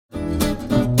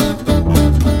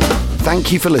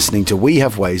Thank you for listening to We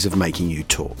Have Ways of Making You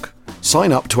Talk.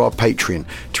 Sign up to our Patreon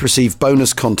to receive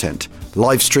bonus content,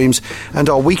 live streams, and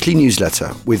our weekly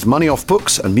newsletter with money off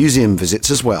books and museum visits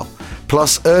as well,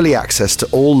 plus early access to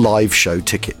all live show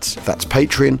tickets. That's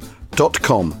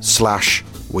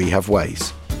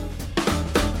patreon.com/wehaveways.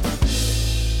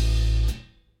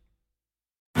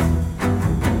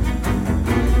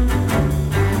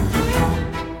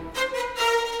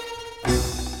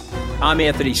 I'm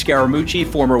Anthony Scaramucci,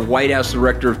 former White House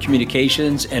Director of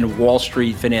Communications and Wall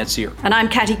Street financier. And I'm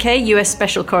Katty Kay, US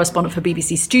Special Correspondent for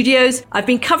BBC Studios. I've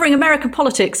been covering American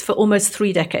politics for almost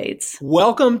 3 decades.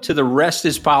 Welcome to The Rest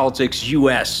is Politics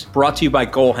US, brought to you by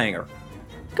Goalhanger.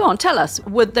 Go on, tell us,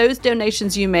 were those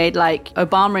donations you made, like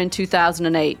Obama in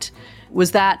 2008,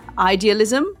 was that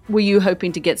idealism? Were you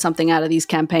hoping to get something out of these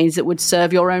campaigns that would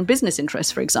serve your own business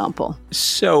interests, for example?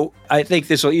 So I think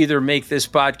this will either make this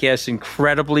podcast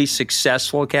incredibly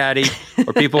successful, Katty,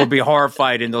 or people will be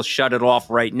horrified and they'll shut it off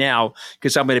right now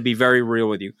because I'm going to be very real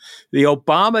with you. The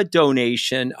Obama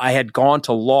donation, I had gone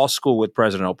to law school with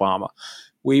President Obama.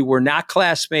 We were not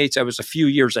classmates. I was a few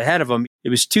years ahead of him. It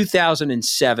was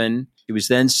 2007. He was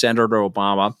then Senator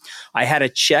Obama. I had a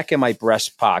check in my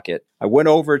breast pocket. I went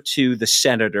over to the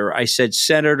senator. I said,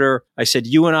 Senator,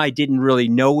 you and I didn't really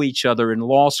know each other in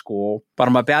law school, but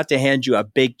I'm about to hand you a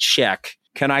big check.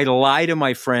 Can I lie to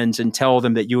my friends and tell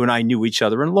them that you and I knew each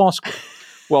other in law school?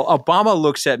 Well, Obama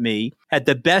looks at me, had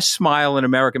the best smile in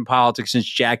American politics since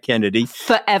Jack Kennedy.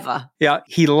 Forever. Yeah,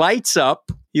 he lights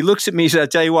up. He looks at me and says, I'll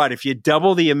tell you what, if you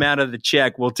double the amount of the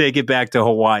check, we'll take it back to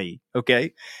Hawaii.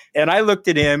 Okay. And I looked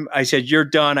at him. I said, you're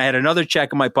done. I had another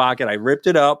check in my pocket. I ripped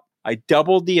it up. I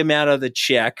doubled the amount of the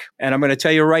check. And I'm going to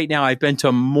tell you right now, I've been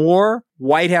to more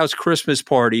White House Christmas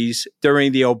parties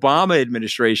during the Obama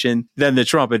administration than the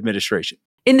Trump administration.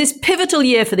 In this pivotal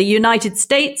year for the United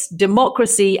States,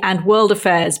 democracy, and world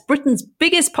affairs, Britain's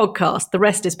biggest podcast, The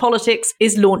Rest is Politics,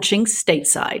 is launching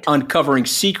stateside. Uncovering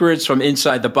secrets from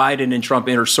inside the Biden and Trump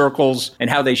inner circles and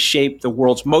how they shape the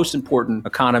world's most important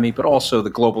economy, but also the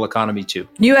global economy too.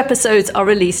 New episodes are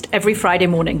released every Friday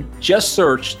morning. Just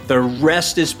search The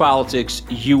Rest is Politics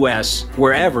US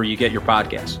wherever you get your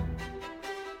podcasts.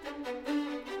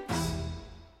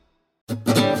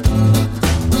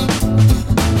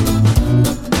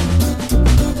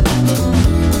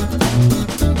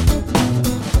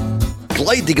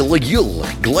 Gleidigal,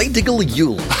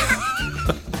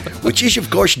 which is, of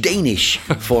course, Danish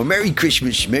for Merry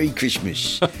Christmas, Merry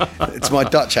Christmas. It's my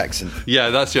Dutch accent. Yeah,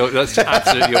 that's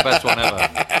absolutely your best one ever.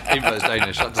 Even though it's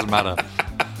Danish, that doesn't matter.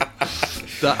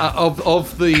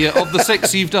 Of the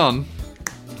 6 you've done,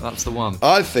 that's the one.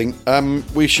 I think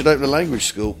we should open a language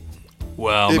school.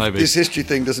 Well, if maybe. This history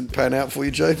thing doesn't pan out for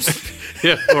you, James.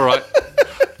 Yeah, all right.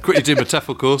 Quickly do my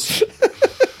TEFL course.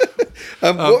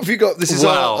 What have you got? This is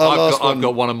our last one. I've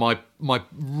got one of my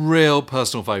real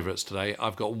personal favourites today.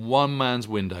 I've got One Man's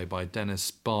Window by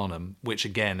Denis Barnham, which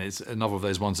again is another of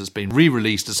those ones that's been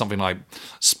re-released as something like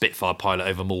Spitfire Pilot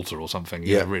over Malta or something.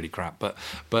 Yeah, really crap. But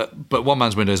One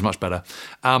Man's Window is much better.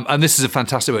 And this is a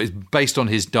fantastic one. It's based on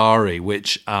his diary,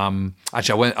 which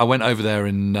actually I went over there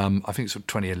in I think it's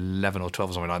 2011 or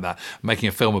 12 or something like that, making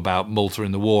a film about Malta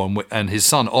in the war, and his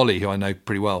son Ollie, who I know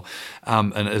pretty well,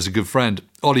 and as a good friend.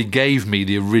 Ollie gave me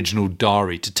the original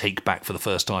diary to take back for the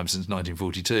first time since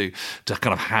 1942 to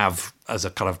kind of have as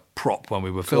a kind of prop when we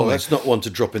were filming. Well, that's not one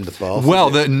to drop in the bath. Well,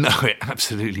 no, it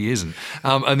absolutely isn't.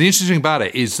 And the interesting thing about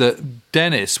it is that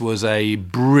Denis was a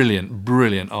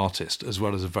brilliant artist as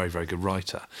well as a very, very good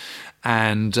writer.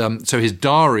 And so his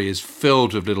diary is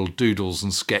filled with little doodles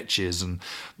and sketches and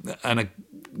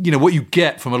what you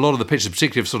get from a lot of the pictures,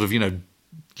 particularly of sort of,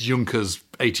 Junkers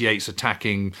 88s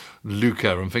attacking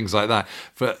Lucca and things like that.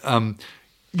 But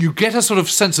you get a sort of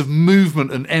sense of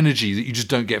movement and energy that you just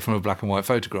don't get from a black and white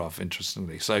photograph,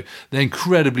 interestingly. So they're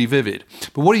incredibly vivid.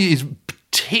 But what he is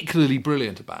particularly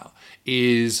brilliant about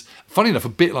is, funny enough, a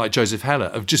bit like Joseph Heller,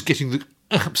 of just getting the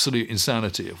absolute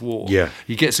insanity of war. Yeah.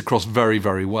 He gets across very,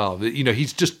 very well.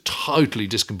 He's just totally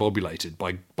discombobulated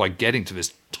by getting to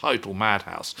this total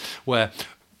madhouse where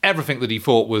everything that he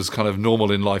thought was kind of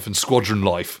normal in life and squadron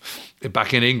life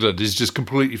back in England is just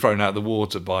completely thrown out of the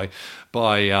water by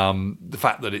the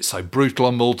fact that it's so brutal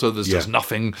on Malta. There's just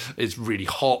nothing. It's really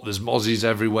hot. There's mozzies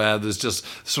everywhere. There's just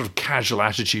sort of casual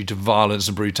attitude to violence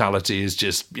and brutality is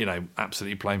just,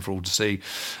 absolutely plain for all to see.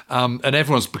 And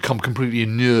everyone's become completely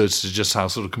inured to just how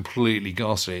sort of completely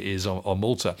ghastly it is on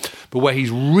Malta. But where he's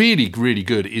really, really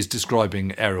good is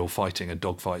describing aerial fighting and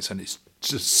dogfights. And it's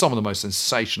just some of the most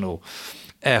sensational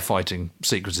air fighting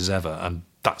sequences ever, and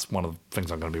that's one of the things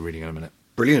I'm going to be reading in a minute.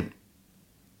 Brilliant.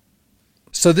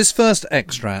 So this first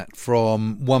extract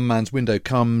from One Man's Window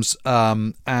comes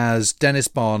as Denis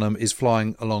Barnham is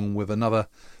flying along with another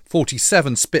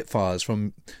 47 Spitfires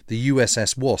from the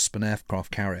USS Wasp, an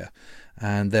aircraft carrier.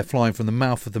 And they're flying from the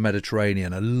mouth of the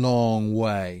Mediterranean, a long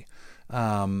way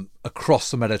across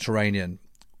the Mediterranean,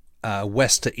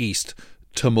 west to east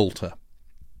to Malta.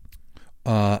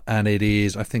 And it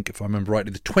is, I think, if I remember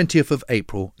rightly, the 20th of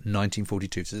April,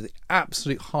 1942. So the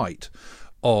absolute height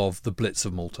of the Blitz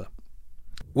of Malta.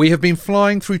 We have been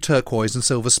flying through turquoise and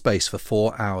silver space for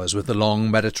 4 hours, with the long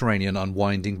Mediterranean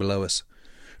unwinding below us.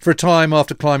 For a time,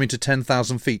 after climbing to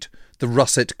 10,000 feet, the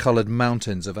russet-coloured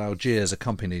mountains of Algiers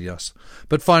accompanied us,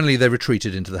 but finally they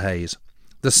retreated into the haze.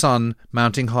 The sun,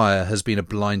 mounting higher, has been a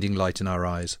blinding light in our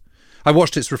eyes. I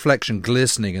watched its reflection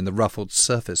glistening in the ruffled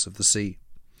surface of the sea.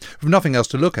 With nothing else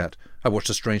to look at, I watched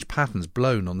the strange patterns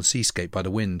blown on the seascape by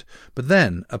the wind, but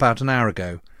then, about an hour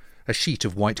ago, a sheet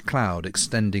of white cloud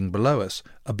extending below us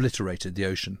obliterated the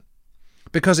ocean.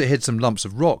 Because it hid some lumps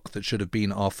of rock that should have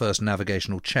been our first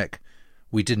navigational check,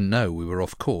 we didn't know we were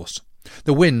off course.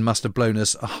 The wind must have blown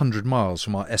us 100 miles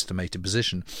from our estimated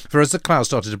position, for as the cloud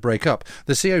started to break up,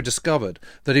 the CO discovered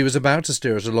that he was about to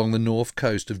steer us along the north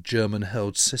coast of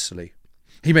German-held Sicily.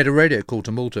 He made a radio call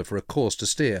to Malta for a course to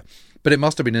steer, but it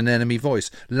must have been an enemy voice,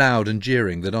 loud and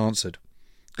jeering, that answered.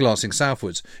 Glancing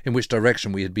southwards, in which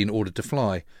direction we had been ordered to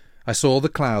fly, I saw the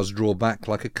clouds draw back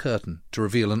like a curtain to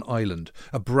reveal an island,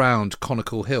 a brown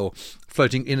conical hill,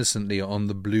 floating innocently on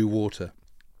the blue water.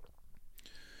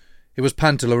 It was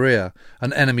Pantelleria,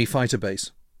 an enemy fighter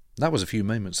base. That was a few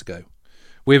moments ago.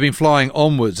 We had been flying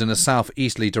onwards in a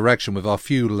south-easterly direction with our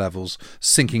fuel levels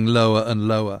sinking lower and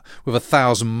lower, with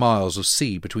 1,000 miles of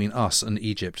sea between us and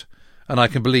Egypt. And I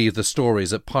can believe the stories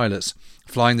that pilots,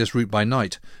 flying this route by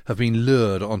night, have been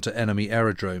lured onto enemy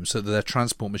aerodromes so that their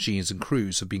transport machines and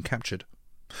crews have been captured.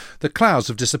 The clouds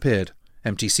have disappeared.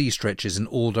 Empty sea stretches in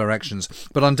all directions,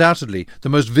 but undoubtedly the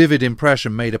most vivid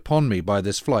impression made upon me by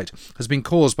this flight has been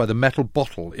caused by the metal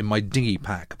bottle in my dinghy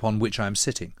pack upon which I am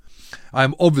sitting. I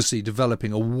am obviously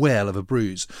developing a whale of a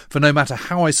bruise, for no matter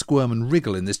how I squirm and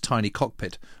wriggle in this tiny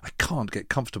cockpit, I can't get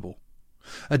comfortable.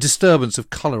 A disturbance of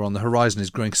colour on the horizon is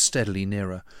growing steadily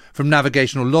nearer. From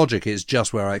navigational logic it is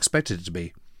just where I expected it to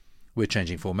be. We're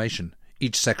changing formation.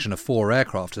 Each section of 4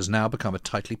 aircraft has now become a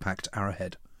tightly packed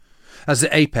arrowhead. As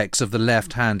the apex of the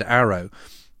left-hand arrow,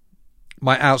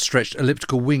 my outstretched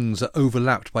elliptical wings are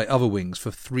overlapped by other wings,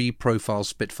 for 3 profile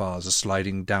Spitfires are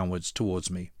sliding downwards towards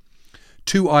me.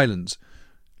 2 islands,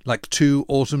 like 2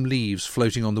 autumn leaves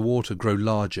floating on the water, grow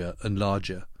larger and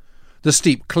larger. The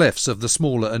steep cliffs of the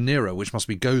smaller and nearer, which must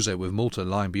be Gozo with Malta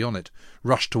lying beyond it,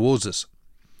 rush towards us.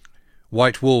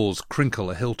 White walls crinkle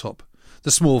a hilltop.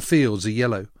 The small fields are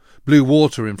yellow. Blue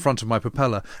water in front of my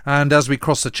propeller, and as we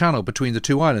cross the channel between the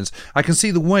 2 islands, I can see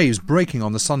the waves breaking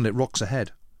on the sunlit rocks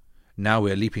ahead. Now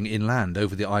we are leaping inland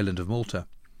over the island of Malta.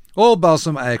 All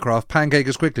balsam aircraft, pancake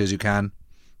as quickly as you can.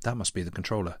 That must be the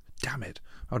controller. Damn it,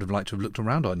 I would have liked to have looked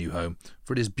around our new home,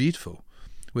 for it is beautiful.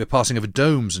 We are passing over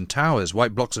domes and towers,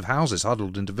 white blocks of houses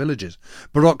huddled into villages,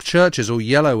 baroque churches all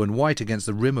yellow and white against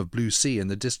the rim of blue sea in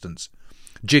the distance.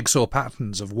 Jigsaw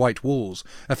patterns of white walls,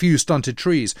 a few stunted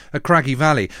trees, a craggy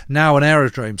valley. Now an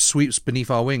aerodrome sweeps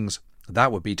beneath our wings.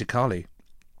 That would be Tikali.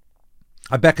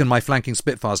 I beckon my flanking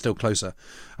Spitfire still closer.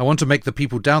 I want to make the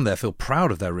people down there feel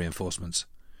proud of their reinforcements.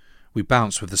 We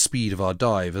bounce with the speed of our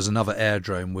dive as another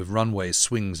aerodrome with runways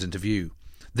swings into view.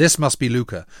 This must be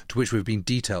Lucca, to which we have been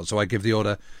detailed, so I give the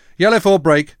order, "Yellow 4,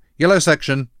 brake! Yellow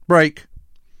section, brake!"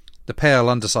 The pale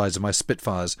undersides of my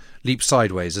Spitfires leap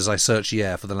sideways as I search the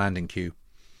air for the landing queue.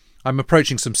 I'm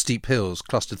approaching some steep hills,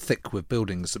 clustered thick with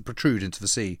buildings that protrude into the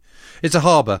sea. It's a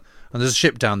harbour, and there's a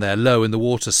ship down there, low in the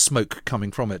water, smoke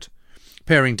coming from it.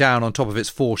 Peering down on top of its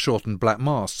 4 shortened black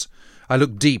masts, I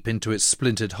look deep into its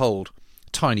splintered hold.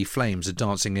 Tiny flames are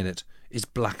dancing in it. It's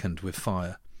blackened with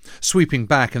fire. Sweeping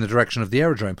back in the direction of the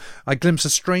aerodrome, I glimpse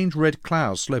a strange red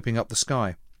cloud sloping up the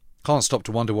sky. Can't stop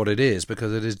to wonder what it is,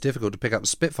 because it is difficult to pick up the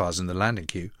Spitfires in the landing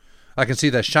queue. I can see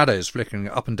their shadows flickering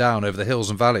up and down over the hills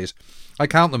and valleys. I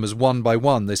count them as one by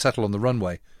one they settle on the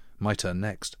runway. My turn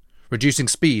next. Reducing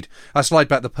speed, I slide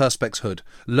back the Perspex hood,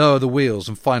 lower the wheels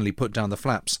and finally put down the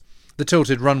flaps. The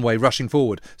tilted runway rushing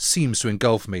forward seems to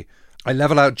engulf me. I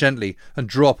level out gently and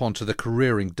drop onto the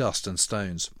careering dust and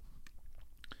stones.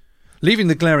 Leaving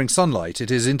the glaring sunlight, it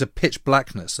is into pitch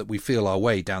blackness that we feel our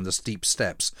way down the steep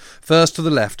steps, first to the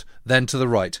left, then to the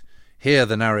right. Here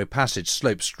the narrow passage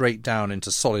slopes straight down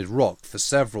into solid rock for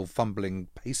several fumbling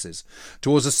paces,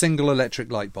 towards a single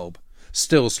electric light bulb.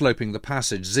 Still sloping, the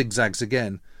passage zigzags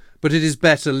again, but it is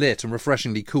better lit and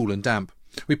refreshingly cool and damp.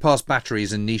 We pass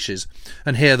batteries and niches,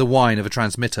 and hear the whine of a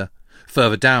transmitter.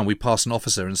 Further down we pass an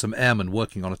officer and some airmen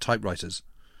working on typewriters.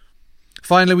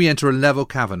 Finally we enter a level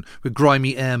cavern with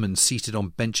grimy airmen seated on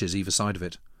benches either side of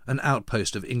it. An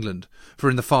outpost of England, for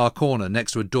in the far corner,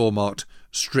 next to a door marked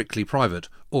 "Strictly Private,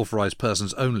 Authorised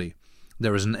Persons Only,"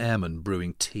 there is an airman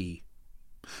brewing tea.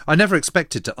 I never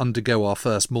expected to undergo our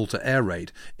first Malta air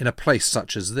raid in a place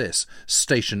such as this,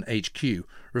 Station HQ,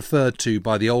 referred to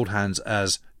by the old hands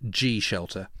as G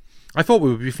Shelter. I thought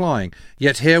we would be flying,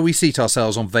 yet here we seat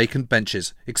ourselves on vacant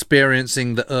benches,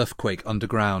 experiencing the earthquake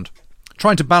underground.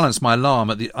 Trying to balance my alarm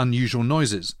at the unusual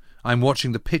noises, I am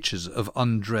watching the pictures of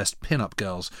undressed pin-up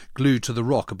girls glued to the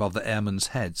rock above the airmen's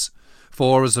heads,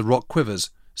 for as the rock quivers,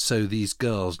 so these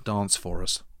girls dance for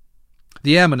us.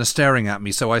 The airmen are staring at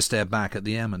me, so I stare back at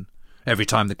the airmen. Every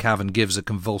time the cavern gives a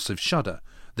convulsive shudder,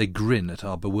 they grin at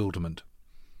our bewilderment.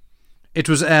 It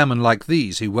was airmen like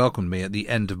these who welcomed me at the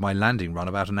end of my landing run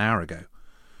about an hour ago.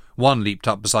 One leaped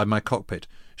up beside my cockpit,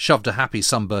 shoved a happy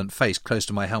sunburnt face close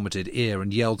to my helmeted ear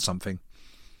and yelled something.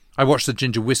 I watched the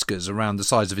ginger whiskers around the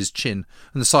sides of his chin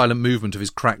and the silent movement of his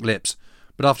cracked lips,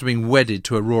 but after being wedded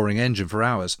to a roaring engine for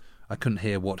hours, I couldn't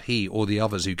hear what he or the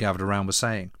others who gathered around were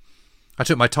saying. I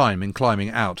took my time in climbing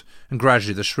out, and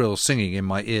gradually the shrill singing in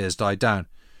my ears died down.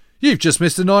 "You've just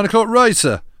missed the 9 o'clock raid,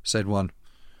 sir," said one.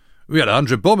 "We had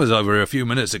 100 bombers over here a few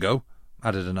minutes ago,"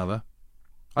 added another.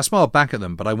 I smiled back at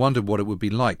them, but I wondered what it would be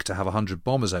like to have 100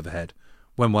 bombers overhead,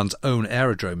 when one's own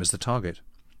aerodrome is the target.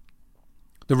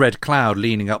 The red cloud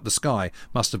leaning up the sky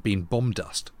must have been bomb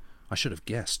dust. I should have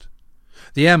guessed.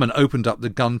 The airman opened up the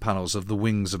gun panels of the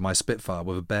wings of my Spitfire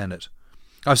with a bayonet.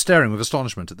 I was staring with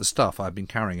astonishment at the stuff I had been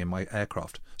carrying in my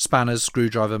aircraft. Spanners,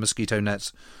 screwdriver, mosquito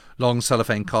nets, long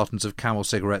cellophane cartons of Camel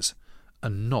cigarettes,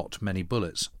 and not many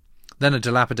bullets. Then a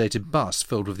dilapidated bus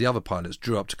filled with the other pilots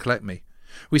drew up to collect me.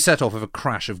 We set off with a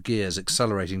crash of gears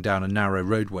accelerating down a narrow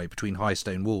roadway between high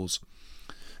stone walls.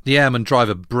 The airman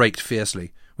driver braked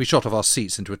fiercely. We shot off our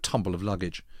seats into a tumble of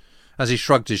luggage. As he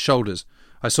shrugged his shoulders,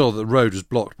 I saw that the road was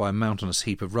blocked by a mountainous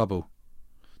heap of rubble.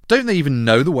 Don't they even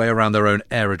know the way around their own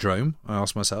aerodrome? I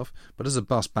asked myself, but as the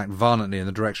bus backed violently in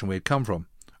the direction we had come from,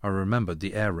 I remembered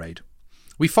the air raid.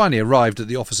 We finally arrived at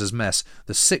the officers' mess,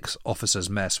 the 6 officers'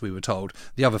 mess, we were told,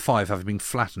 the other 5 having been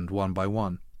flattened one by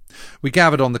one. We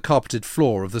gathered on the carpeted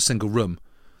floor of the single room,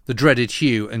 the dreaded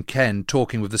Hugh and Ken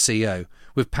talking with the CEO,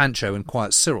 with Pancho and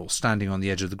quiet Cyril standing on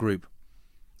the edge of the group.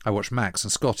 I watched Max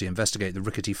and Scotty investigate the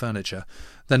rickety furniture,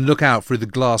 then look out through the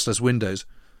glassless windows.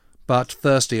 But,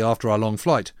 thirsty after our long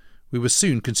flight, we were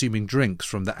soon consuming drinks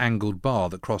from the angled bar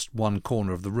that crossed one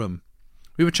corner of the room.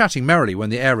 We were chatting merrily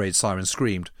when the air raid siren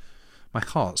screamed. My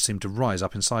heart seemed to rise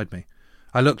up inside me.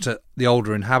 I looked at the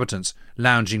older inhabitants,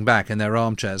 lounging back in their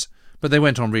armchairs, but they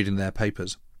went on reading their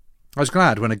papers. I was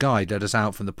glad when a guide led us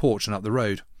out from the porch and up the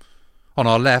road. On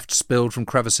our left, spilled from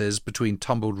crevices between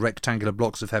tumbled rectangular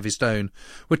blocks of heavy stone,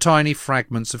 were tiny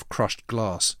fragments of crushed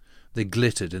glass. They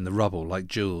glittered in the rubble like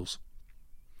jewels.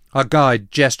 Our guide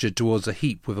gestured towards a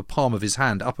heap with a palm of his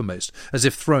hand uppermost, as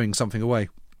if throwing something away.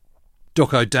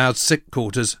 "Doc O'Dowd's sick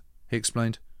quarters," he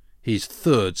explained. "His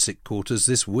 3rd sick quarters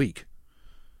this week."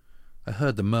 I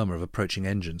heard the murmur of approaching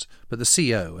engines, but the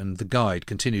CO and the guide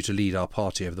continued to lead our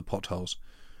party over the potholes.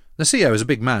 The CO is a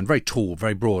big man, very tall,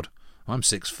 very broad. I'm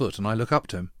 6 foot, and I look up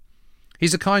to him.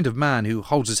 He's the kind of man who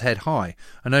holds his head high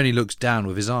and only looks down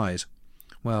with his eyes.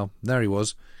 Well, there he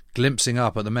was, glimpsing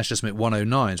up at the Messerschmitt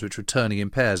 109s which were turning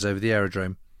in pairs over the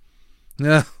aerodrome.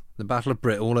 "The Battle of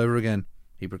Britt all over again,"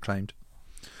 he proclaimed.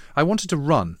 I wanted to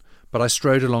run, but I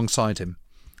strode alongside him,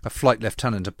 a flight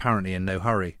lieutenant apparently in no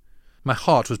hurry. My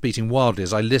heart was beating wildly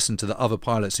as I listened to the other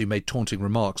pilots who made taunting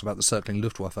remarks about the circling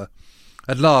Luftwaffe.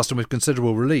 At last, and with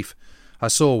considerable relief, I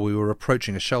saw we were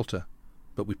approaching a shelter.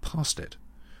 But we passed it.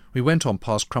 We went on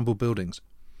past crumbled buildings.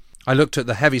 I looked at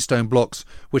the heavy stone blocks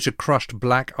which had crushed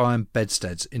black iron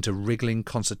bedsteads into wriggling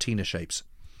concertina shapes.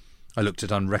 I looked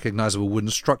at unrecognisable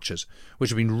wooden structures which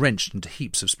had been wrenched into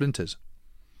heaps of splinters.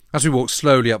 As we walked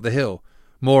slowly up the hill,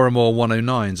 more and more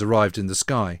 109s arrived in the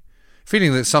sky.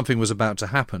 Feeling that something was about to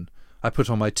happen, I put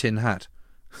on my tin hat.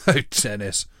 "Oh,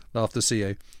 Denis," laughed the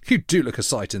CO, "you do look a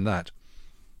sight in that."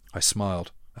 I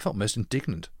smiled. I felt most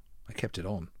indignant. I kept it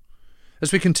on.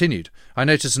 As we continued, I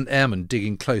noticed an airman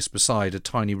digging close beside a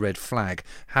tiny red flag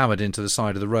hammered into the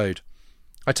side of the road.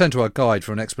 I turned to our guide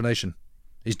for an explanation.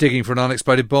 "He's digging for an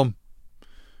unexploded bomb."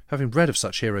 Having read of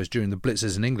such heroes during the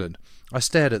blitzes in England, I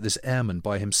stared at this airman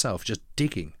by himself, just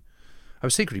digging. I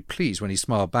was secretly pleased when he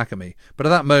smiled back at me, but at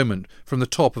that moment, from the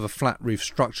top of a flat-roof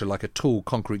structure like a tall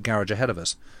concrete garage ahead of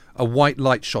us, a white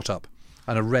light shot up,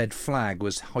 and a red flag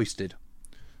was hoisted.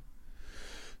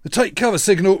 "The take cover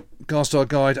signal," gasped our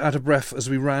guide, out of breath as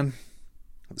we ran.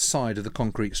 At the side of the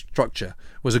concrete structure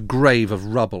was a grave of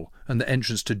rubble, and the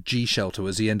entrance to G shelter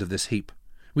was the end of this heap.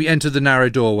 We entered the narrow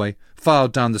doorway,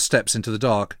 filed down the steps into the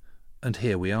dark, and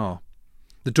here we are.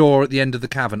 The door at the end of the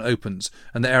cavern opens,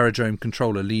 and the aerodrome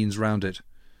controller leans round it.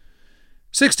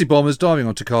 60 bombers diving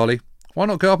onto Carly. Why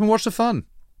not go up and watch the fun?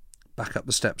 Back up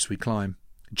the steps we climb.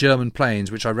 German planes,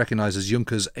 which I recognise as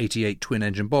Junkers 88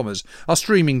 twin-engine bombers, are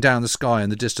streaming down the sky in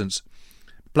the distance.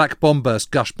 Black bomb bursts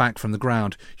gush back from the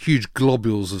ground, huge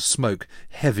globules of smoke,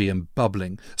 heavy and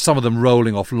bubbling, some of them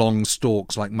rolling off long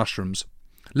stalks like mushrooms.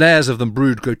 Layers of them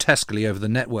brood grotesquely over the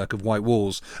network of white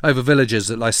walls, over villages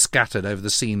that lie scattered over the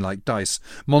scene like dice,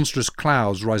 monstrous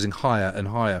clouds rising higher and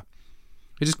higher.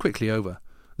 It is quickly over.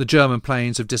 The German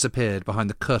planes have disappeared behind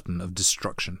the curtain of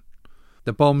destruction.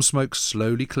 The bomb smoke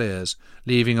slowly clears,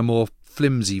 leaving a more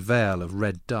flimsy veil of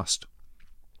red dust.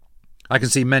 I can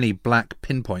see many black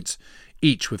pinpoints,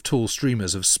 each with tall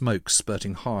streamers of smoke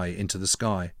spurting high into the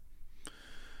sky.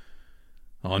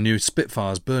 Our new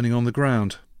Spitfire's burning on the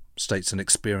ground, states an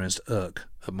experienced Urk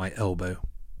at my elbow.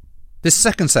 This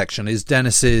second section is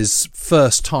Denis's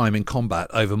first time in combat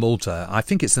over Malta. I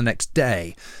think it's the next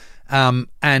day.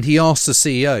 And he asks the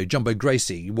CEO, Jumbo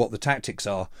Gracie, what the tactics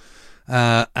are.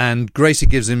 And Gracie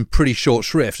gives him pretty short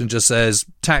shrift and just says,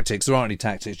 tactics, there aren't any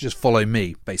tactics, just follow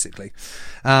me, basically.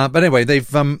 But anyway,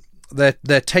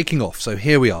 they're taking off, so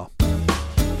here we are.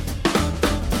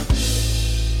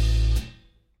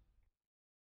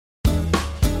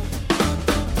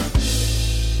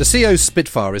 The CO's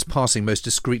Spitfire is passing most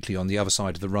discreetly on the other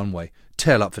side of the runway,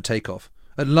 tail up for takeoff.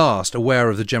 At last, aware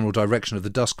of the general direction of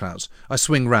the dust clouds, I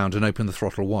swing round and open the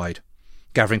throttle wide,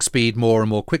 gathering speed more and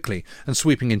more quickly and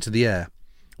sweeping into the air.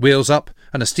 Wheels up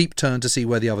and a steep turn to see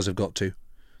where the others have got to.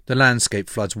 The landscape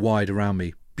floods wide around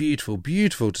me. Beautiful,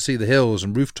 beautiful to see the hills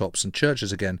and rooftops and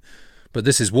churches again. But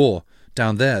this is war.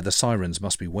 Down there the sirens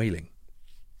must be wailing.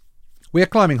 We are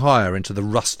climbing higher into the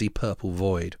rusty purple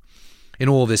void. In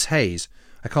all this haze,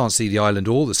 I can't see the island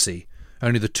or the sea,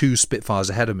 only the two Spitfires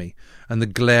ahead of me, and the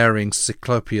glaring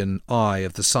cyclopean eye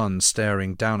of the sun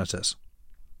staring down at us.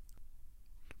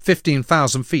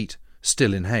 15,000 feet,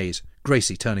 still in haze,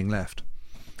 Gracie turning left.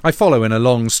 I follow in a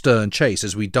long stern chase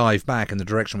as we dive back in the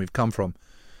direction we've come from.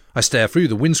 I stare through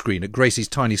the windscreen at Gracie's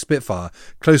tiny Spitfire,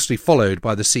 closely followed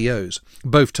by the CO's,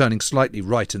 both turning slightly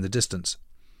right in the distance.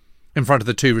 In front of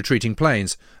the two retreating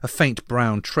planes, a faint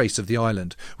brown trace of the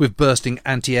island, with bursting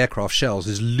anti-aircraft shells,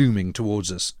 is looming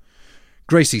towards us.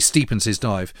 Gracie steepens his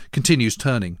dive, continues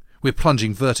turning. We're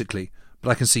plunging vertically, but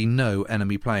I can see no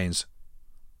enemy planes.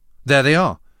 There they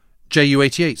are.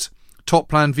 Ju-88s. Top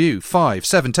plan view. 5,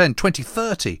 7, 10, 20,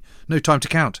 30. No time to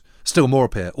count. Still more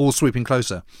appear, all sweeping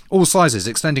closer. All sizes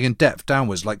extending in depth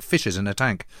downwards like fishes in a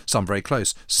tank. Some very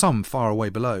close, some far away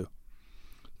below.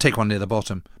 Take one near the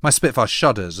bottom. My Spitfire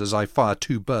shudders as I fire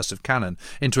 2 bursts of cannon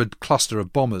into a cluster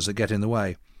of bombers that get in the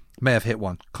way. May have hit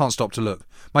one. Can't stop to look.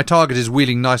 My target is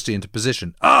wheeling nicely into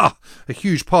position. Ah! A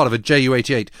huge part of a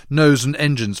Ju-88, nose and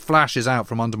engines, flashes out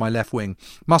from under my left wing.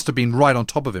 Must have been right on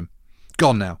top of him.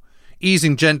 Gone now.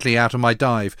 Easing gently out of my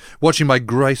dive, watching my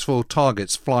graceful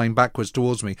targets flying backwards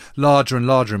towards me, larger and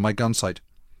larger in my gun sight.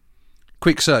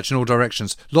 Quick search in all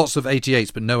directions. Lots of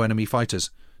 88s, but no enemy fighters.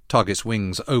 Target's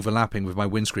wings overlapping with my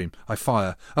windscreen. I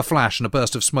fire. A flash and a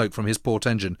burst of smoke from his port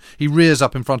engine. He rears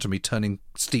up in front of me, turning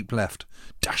steep left.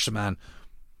 Dash the man.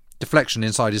 Deflection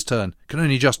inside his turn. Can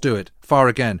only just do it. Fire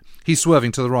again. He's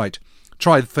swerving to the right.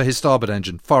 Try for his starboard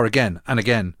engine. Fire again and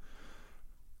again.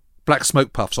 Black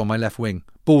smoke puffs on my left wing.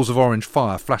 Balls of orange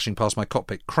fire flashing past my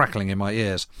cockpit, crackling in my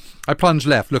ears. I plunge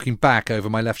left, looking back over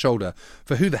my left shoulder.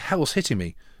 For who the hell's hitting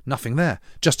me? Nothing there.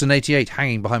 Just an 88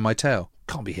 hanging behind my tail.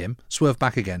 Can't be him. Swerve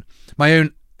back again. My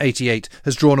own 88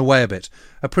 has drawn away a bit.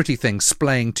 A pretty thing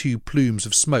splaying 2 plumes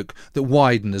of smoke that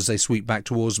widen as they sweep back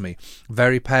towards me.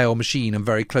 Very pale machine and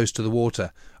very close to the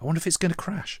water. I wonder if it's going to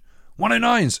crash.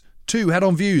 109s! 2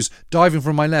 head-on views, diving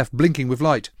from my left, blinking with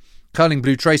light. Curling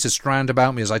blue tracers strand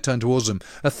about me as I turn towards them.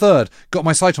 A third got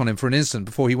my sight on him for an instant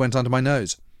before he went under my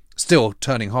nose. Still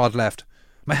turning hard left.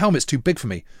 My helmet's too big for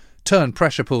me. Turn,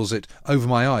 pressure pulls it over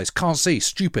my eyes. Can't see.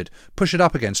 Stupid. Push it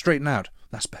up again. Straighten out.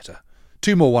 That's better.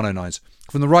 2 more 109s.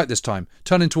 From the right this time.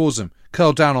 Turning towards them.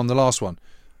 Curl down on the last one.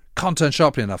 Can't turn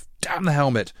sharply enough. Damn the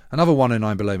helmet. Another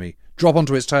 109 below me. Drop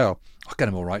onto its tail. I'll get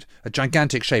him all right. A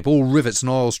gigantic shape, all rivets and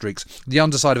oil streaks. The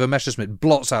underside of a Messerschmitt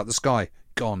blots out the sky.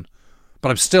 Gone. But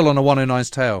I'm still on a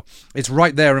 109's tail. It's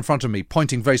right there in front of me,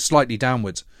 pointing very slightly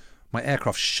downwards. My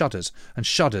aircraft shudders and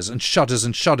shudders and shudders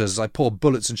and shudders as I pour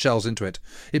bullets and shells into it.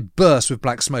 It bursts with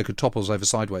black smoke and topples over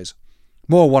sideways.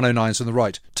 More 109s from the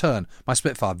right. Turn. My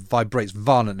Spitfire vibrates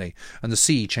violently, and the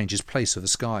sea changes place with the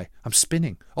sky. I'm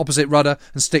spinning. Opposite rudder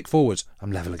and stick forwards.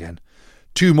 I'm level again.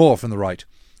 2 more from the right.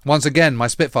 Once again, my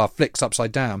Spitfire flicks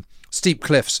upside down. Steep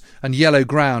cliffs and yellow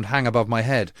ground hang above my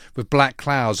head, with black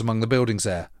clouds among the buildings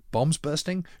there. Bombs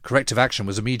bursting? Corrective action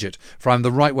was immediate, for I am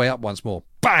the right way up once more.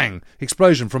 Bang!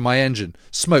 Explosion from my engine.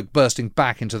 Smoke bursting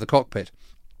back into the cockpit.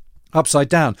 Upside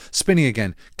down, spinning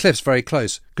again. Cliffs very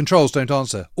close. Controls don't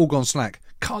answer. All gone slack.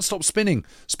 Can't stop spinning.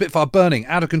 Spitfire burning.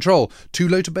 Out of control. Too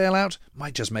low to bail out?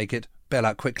 Might just make it. Bail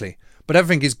out quickly. But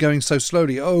everything is going so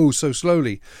slowly, oh, so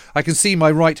slowly. I can see my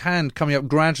right hand coming up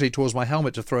gradually towards my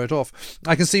helmet to throw it off.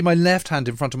 I can see my left hand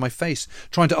in front of my face,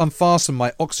 trying to unfasten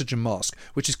my oxygen mask,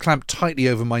 which is clamped tightly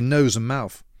over my nose and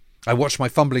mouth. I watch my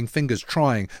fumbling fingers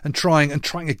trying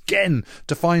again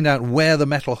to find out where the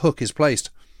metal hook is placed.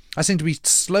 I seem to be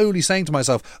slowly saying to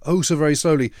myself, oh, so very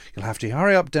slowly, you'll have to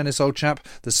hurry up, Denis, old chap.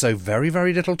 There's so very,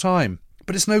 very little time.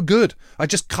 But it's no good. I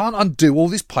just can't undo all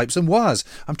these pipes and wires.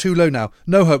 I'm too low now.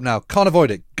 No hope now. Can't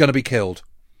avoid it. Gonna be killed.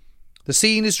 The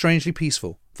scene is strangely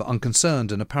peaceful, for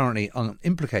unconcerned and apparently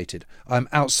unimplicated, I am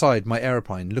outside my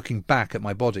aeroplane, looking back at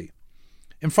my body.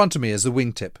 In front of me is the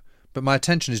wingtip, but my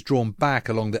attention is drawn back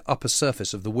along the upper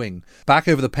surface of the wing, back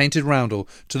over the painted roundel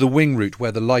to the wing root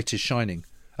where the light is shining.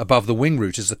 Above the wing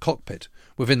root is the cockpit.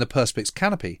 Within the perspex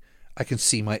canopy, I can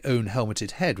see my own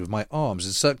helmeted head with my arms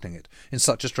encircling it in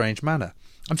such a strange manner.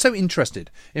 I'm so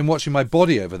interested in watching my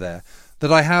body over there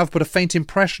that I have but a faint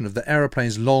impression of the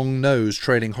aeroplane's long nose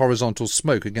trailing horizontal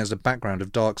smoke against a background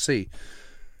of dark sea.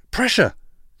 Pressure!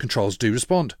 Controls do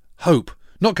respond. Hope!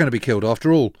 Not going to be killed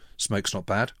after all. Smoke's not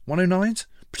bad. 109s?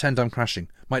 Pretend I'm crashing.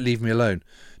 Might leave me alone.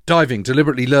 Diving,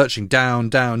 deliberately lurching down,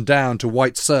 down, down to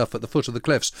white surf at the foot of the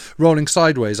cliffs. Rolling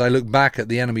sideways, I look back at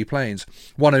the enemy planes.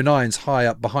 109s high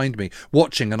up behind me,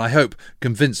 watching and, I hope,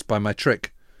 convinced by my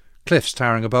trick. Cliffs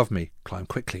towering above me. Climb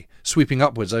quickly, sweeping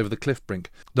upwards over the cliff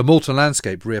brink. The Malta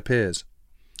landscape reappears.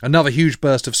 Another huge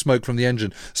burst of smoke from the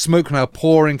engine. Smoke now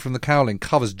pouring from the cowling,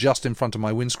 covers just in front of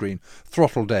my windscreen.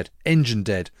 Throttle dead. Engine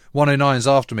dead. 109's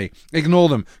after me. Ignore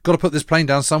them. Got to put this plane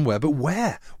down somewhere. But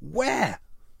where? Where?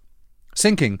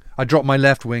 Sinking, I drop my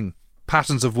left wing.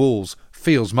 Patterns of walls.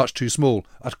 Feels much too small.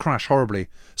 I'd crash horribly.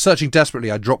 Searching desperately,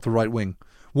 I drop the right wing.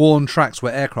 Worn tracks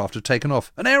where aircraft have taken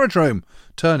off. An aerodrome!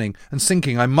 Turning and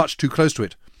sinking, I'm much too close to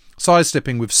it.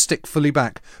 Side-slipping with stick fully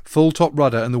back, full-top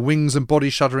rudder and the wings and body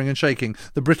shuddering and shaking,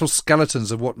 the brittle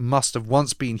skeletons of what must have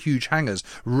once been huge hangars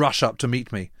rush up to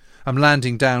meet me. I'm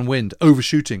landing downwind,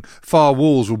 overshooting. Far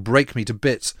walls will break me to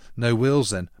bits. No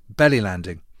wheels then. Belly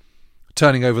landing.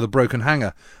 Turning over the broken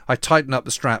hangar, I tighten up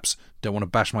the straps. Don't want to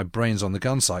bash my brains on the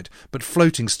gun sight, but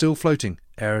floating, still floating.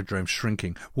 Aerodrome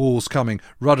shrinking. Walls coming.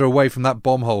 Rudder away from that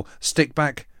bomb hole. Stick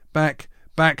back, back,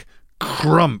 back.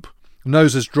 Crump!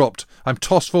 Nose has dropped. I'm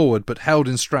tossed forward, but held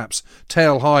in straps.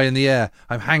 Tail high in the air.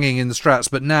 I'm hanging in the straps,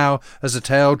 but now, as the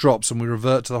tail drops and we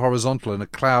revert to the horizontal in a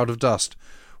cloud of dust.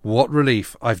 What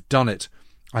relief. I've done it.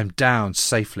 I'm down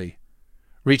safely.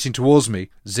 Reaching towards me,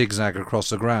 zigzag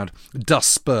across the ground. Dust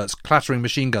spurts, clattering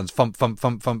machine guns, thump, thump,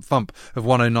 thump, thump, thump of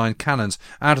 109 cannons.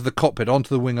 Out of the cockpit, onto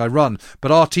the wing I run, but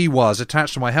RT wires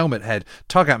attached to my helmet head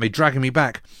tug at me, dragging me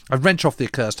back. I wrench off the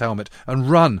accursed helmet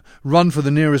and run for the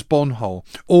nearest bomb hole.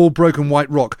 All broken white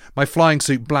rock, my flying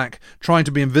suit black. Trying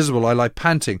to be invisible, I lie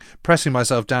panting, pressing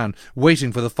myself down,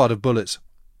 waiting for the thud of bullets.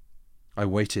 I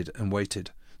waited and waited.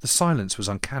 The silence was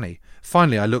uncanny.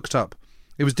 Finally I looked up.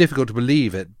 It was difficult to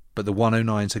believe it, but the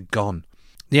 109s had gone.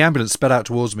 The ambulance sped out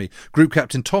towards me. Group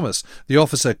Captain Thomas, the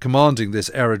officer commanding this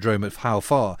aerodrome at How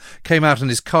Far, came out in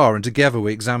his car and together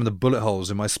we examined the bullet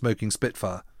holes in my smoking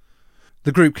Spitfire.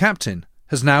 The group captain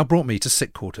has now brought me to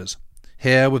sick quarters.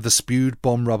 Here, with the spewed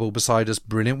bomb rubble beside us,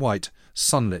 brilliant white,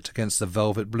 sunlit against the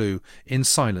velvet blue, in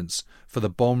silence, for the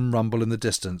bomb rumble in the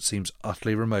distance seems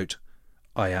utterly remote,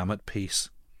 I am at peace.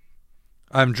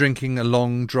 I am drinking a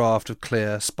long draught of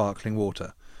clear, sparkling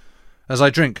water. As I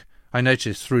drink, I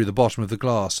notice through the bottom of the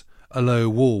glass a low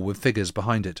wall with figures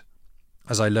behind it.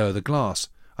 As I lower the glass,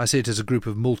 I see it as a group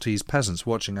of Maltese peasants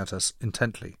watching at us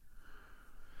intently.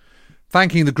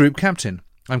 Thanking the group captain,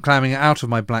 I'm climbing out of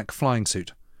my black flying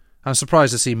suit. I'm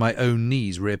surprised to see my own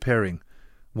knees reappearing,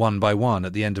 one by one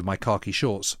at the end of my khaki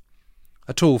shorts.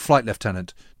 A tall flight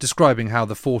lieutenant, describing how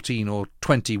the 14 or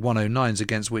 20 109s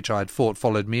against which I had fought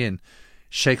followed me in,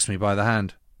 shakes me by the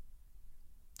hand.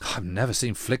 I've never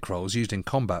seen flick rolls used in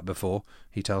combat before,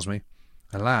 he tells me.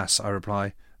 Alas, I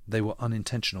reply, they were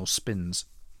unintentional spins.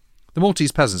 The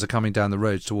Maltese peasants are coming down the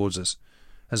road towards us.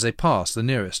 As they pass, the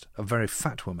nearest, a very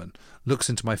fat woman, looks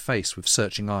into my face with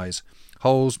searching eyes,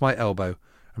 holds my elbow,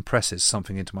 and presses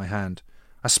something into my hand.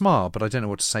 I smile, but I don't know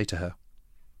what to say to her.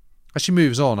 As she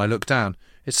moves on, I look down.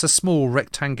 It's a small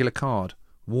rectangular card,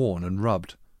 worn and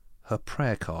rubbed. Her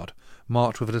prayer card,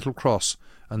 marked with a little cross,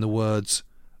 and the words,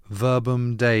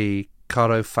 Verbum Dei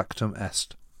caro factum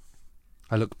est.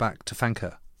 I look back to thank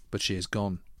her, but she is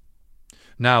gone.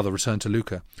 Now the return to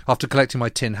Lucca. After collecting my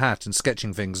tin hat and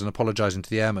sketching things and apologising to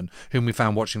the airmen, whom we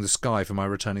found watching the sky for my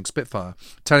returning Spitfire,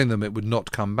 telling them it would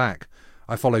not come back,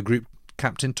 I follow Group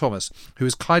Captain Thomas, who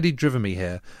has kindly driven me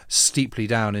here, steeply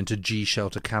down into G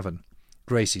Shelter Cavern.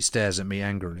 Gracie stares at me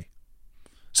angrily.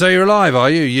 So you're alive, are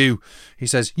you? You, he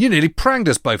says, you nearly pranged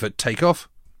us both at takeoff.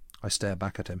 I stare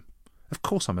back at him. Of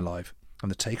course I'm alive.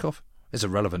 And the takeoff? It's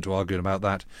irrelevant to argue about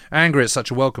that. Angry at such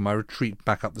a welcome, I retreat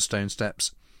back up the stone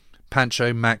steps.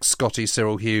 Pancho, Max, Scotty,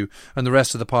 Cyril, Hugh, and the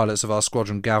rest of the pilots of our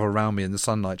squadron gather round me in the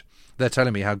sunlight. They're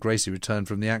telling me how Gracie returned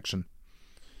from the action.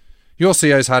 Your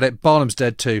CO's had it. Barnham's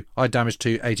dead too. I damaged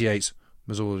 288,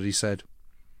 was all that he said.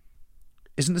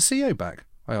 Isn't the CO back?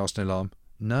 I asked in alarm.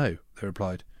 No, they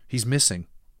replied. He's missing.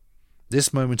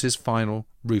 This moment is final,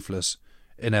 ruthless,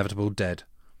 inevitable dead.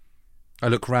 I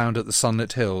look round at the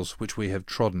sunlit hills which we have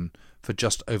trodden for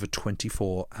just over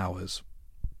 24 hours.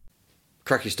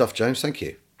 Cracky stuff, James. Thank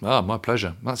you. Ah, my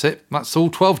pleasure. That's it. That's all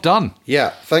 12 done.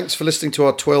 Yeah, thanks for listening to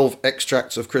our 12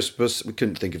 extracts of Christmas. We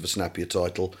couldn't think of a snappier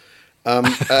title.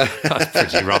 That's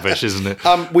pretty rubbish, isn't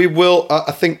it? We will.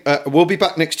 I think we'll be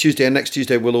back next Tuesday, and next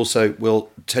Tuesday we'll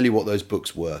tell you what those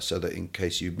books were, so that in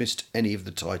case you missed any of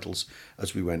the titles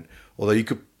as we went. Although you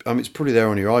could, it's probably there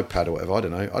on your iPad or whatever. I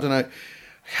don't know.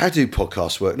 How do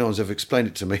podcasts work? No one's ever explained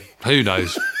it to me. Who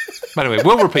knows? Anyway,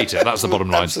 we'll repeat it. That's the bottom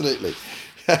line. Absolutely.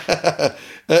 Yeah,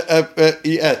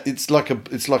 it's like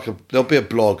a. There'll be a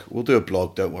blog. We'll do a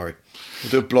blog. Don't worry.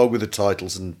 We'll do a blog with the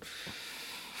titles and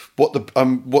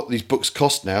what these books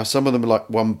cost now. Some of them are like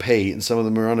 1p, and some of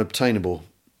them are unobtainable.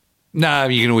 No,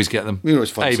 you can always get them. You can always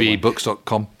find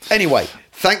abebooks.com. Anyway,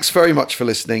 thanks very much for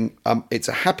listening. It's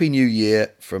a happy new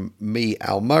year from me,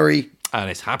 Al Murray. And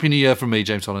it's Happy New Year from me,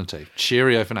 James Holland too.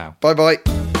 Cheerio for now.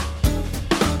 Bye-bye.